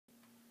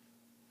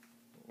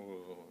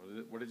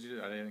What did you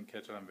do? I didn't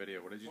catch it on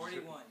video. What did you do?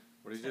 41.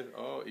 What did you do?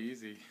 Oh,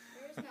 easy.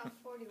 There's now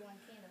 41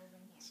 candles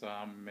in here. So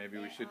maybe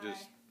we should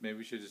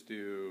just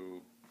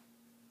do.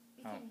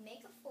 We can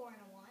make a 4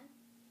 and a 1.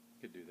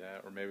 We could do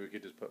that, or maybe we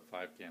could just put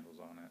 5 candles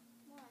on it.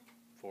 Why?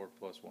 4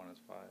 plus 1 is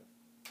 5.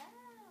 Ah.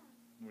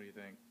 What do you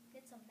think?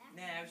 Get some math.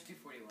 Nah, I was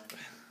 241.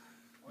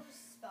 We'll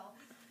just spell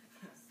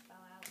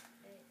out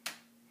it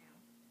now.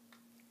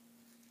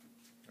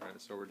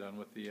 Alright, so we're done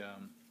with the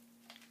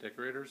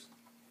decorators.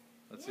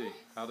 Let's see,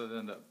 how did it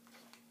end up?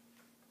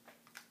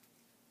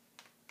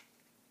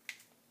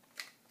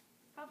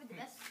 Probably the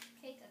best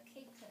cake that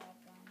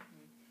I've done.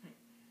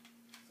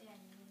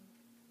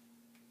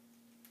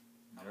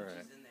 How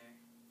much is in there?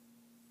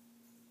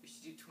 We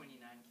should do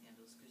 29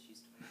 candles because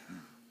she's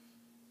 29.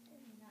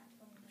 There's not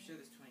 29. I'm sure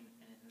there's 20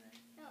 in there.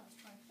 No, there's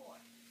 24.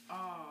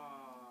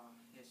 Oh,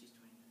 yeah, she's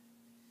 29.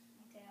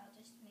 Okay, I'll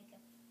just make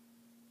a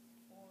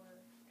 4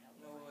 and a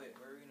 1. No, wait,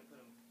 where are we going to put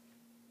them?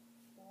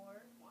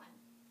 4, 1.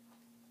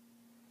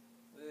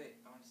 Wait,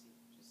 I want to see.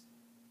 Just,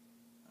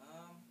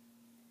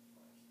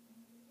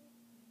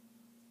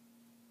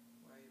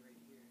 why are you right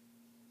here?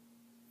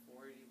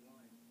 41.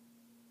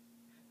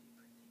 Happy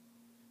birthday.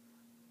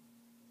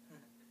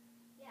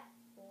 Yeah,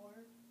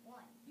 4, 1.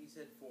 You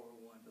said 4 or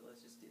 1, but let's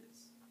just do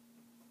this.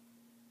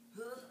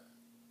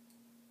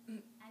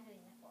 I'm doing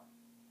that 4.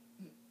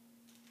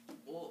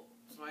 Well,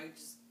 so I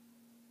just,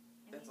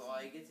 that's all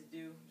I get to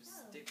do?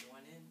 Just stick 1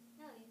 in?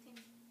 No, you can,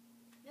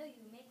 no,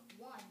 you make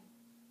 1.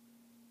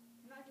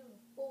 I'm not doing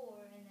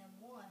 4 and then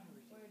 1.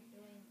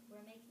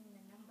 We're making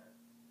the number.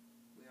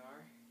 We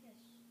are? Yes.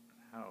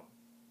 How?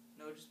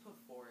 No, just put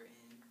 4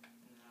 in,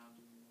 and then I'll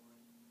do 1.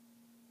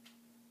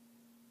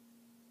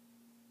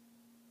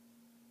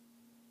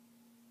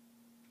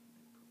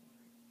 Put 1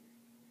 right here.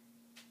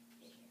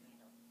 Here's your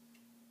handle.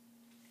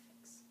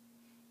 Thanks.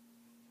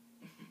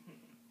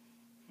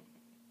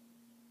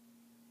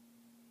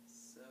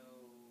 So...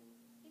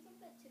 You can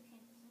put 2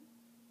 candles in.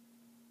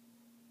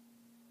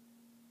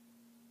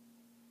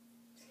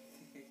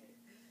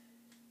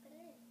 Put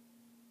it in.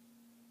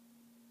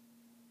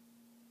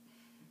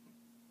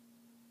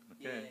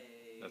 Okay,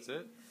 Yay. that's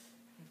it?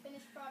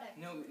 Finished product.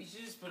 No, we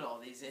should just put all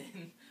these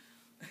in.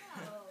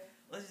 No.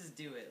 Let's just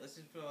do it. Let's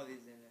just put all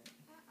these in it.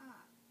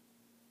 Uh-uh.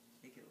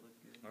 Make it look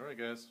good. Alright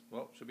guys,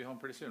 well, she'll be home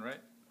pretty soon,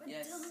 right?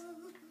 Yes.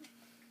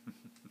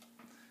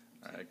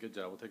 Alright, good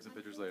job. We'll take some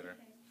pictures later.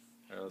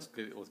 Alright, let's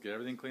get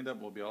everything cleaned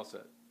up. We'll be all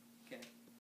set.